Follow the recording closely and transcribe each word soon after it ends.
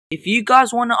If you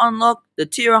guys want to unlock the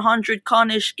tier 100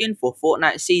 Carnage skin for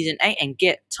Fortnite Season 8 and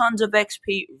get tons of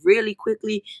XP really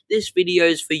quickly, this video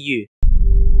is for you.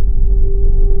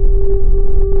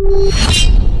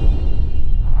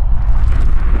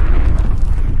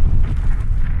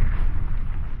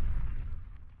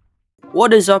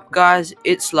 What is up guys,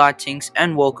 it's Lightings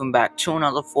and welcome back to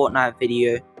another Fortnite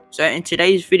video. So in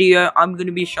today's video, I'm going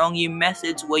to be showing you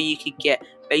methods where you could get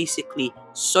basically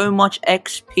so much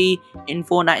XP in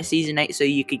Fortnite Season 8 so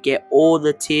you could get all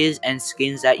the tiers and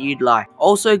skins that you'd like.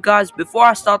 Also guys, before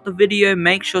I start the video,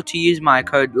 make sure to use my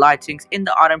code Lightings in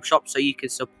the item shop so you can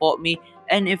support me.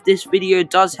 And if this video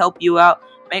does help you out,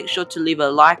 make sure to leave a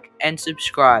like and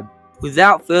subscribe.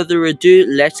 Without further ado,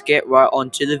 let's get right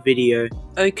onto the video.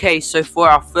 Okay, so for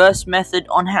our first method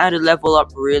on how to level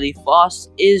up really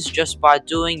fast is just by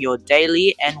doing your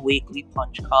daily and weekly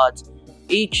punch cards.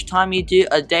 Each time you do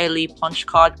a daily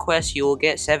Punchcard quest, you will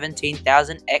get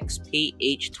 17,000 XP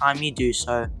each time you do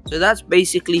so. So that's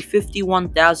basically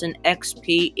 51,000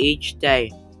 XP each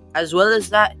day. As well as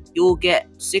that, you will get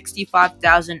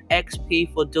 65,000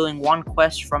 XP for doing one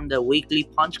quest from the weekly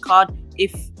punch card.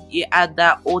 If you add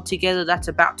that all together, that's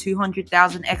about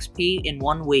 200,000 XP in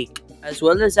 1 week. As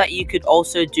well as that, you could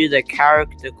also do the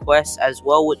character quests as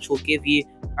well, which will give you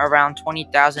around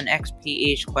 20,000 XP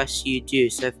each quest you do.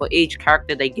 So for each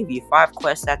character, they give you 5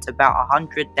 quests, that's about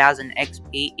 100,000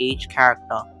 XP each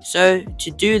character. So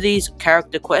to do these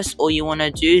character quests, all you want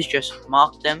to do is just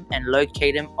mark them and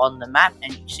locate them on the map,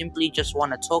 and you simply just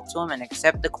want to talk to them and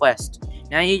accept the quest.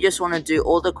 Now you just want to do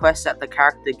all the quests that the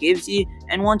character gives you,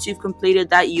 and once you've completed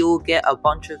that, you will get a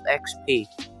bunch of XP.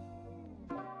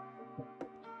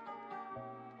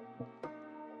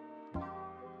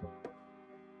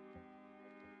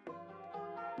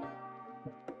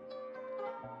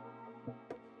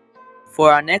 For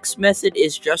our next method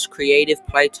is just creative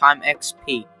playtime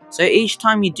XP. So each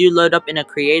time you do load up in a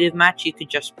creative match, you could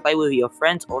just play with your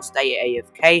friends or stay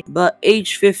AFK. But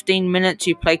each 15 minutes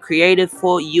you play creative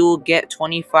for, you will get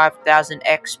 25,000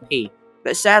 XP.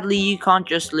 But sadly, you can't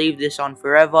just leave this on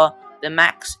forever. The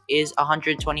max is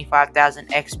 125,000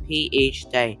 XP each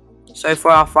day. So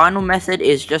for our final method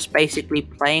is just basically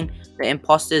playing the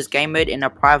Impostors game mode in a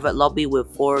private lobby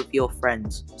with 4 of your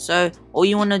friends. So all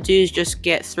you want to do is just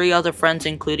get 3 other friends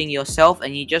including yourself,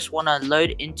 and you just want to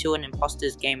load into an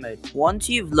Impostors game mode. Once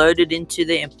you've loaded into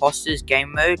the Impostors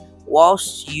game mode,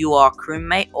 whilst you are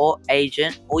crewmate or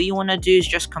agent, all you want to do is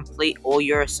just complete all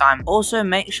your assignments. Also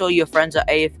make sure your friends are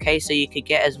AFK so you could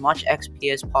get as much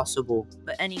XP as possible.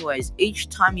 But anyways, each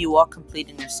time you are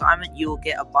completing an assignment, you will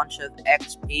get a bunch of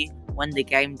XP when the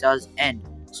game does end.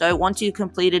 So once you've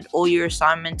completed all your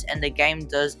assignments and the game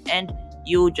does end,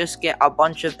 you will just get a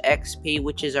bunch of XP,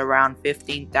 which is around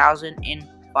 15,000 in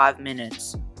 5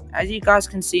 minutes. As you guys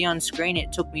can see on screen,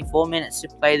 it took me 4 minutes to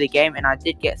play the game and I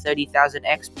did get 30,000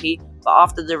 XP, but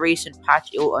after the recent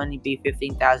patch it will only be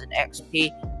 15,000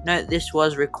 XP. Note this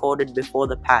was recorded before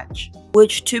the patch,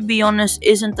 which to be honest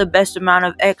isn't the best amount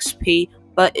of XP,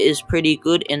 but is pretty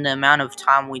good in the amount of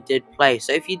time we did play.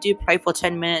 So if you do play for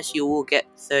 10 minutes, you will get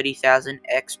 30,000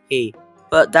 XP.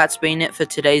 But that's been it for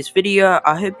today's video.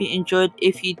 I hope you enjoyed.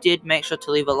 If you did, make sure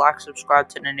to leave a like, subscribe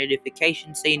to the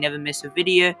notification so you never miss a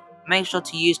video. Make sure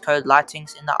to use code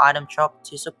Lightings in the item shop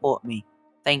to support me.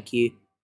 Thank you.